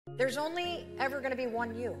There's only ever going to be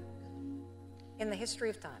one you in the history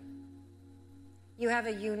of time. You have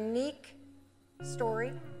a unique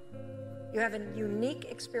story. You have unique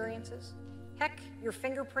experiences. Heck, your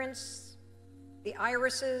fingerprints, the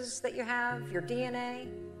irises that you have, your DNA,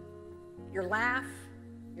 your laugh,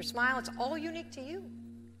 your smile, it's all unique to you.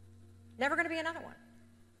 Never going to be another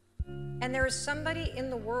one. And there is somebody in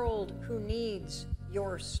the world who needs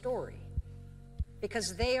your story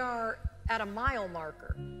because they are at a mile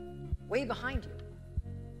marker way behind you.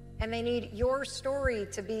 And they need your story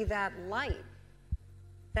to be that light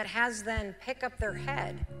that has them pick up their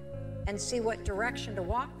head and see what direction to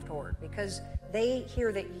walk toward because they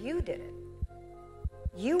hear that you did it.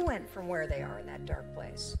 You went from where they are in that dark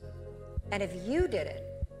place. And if you did it,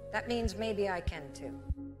 that means maybe I can too.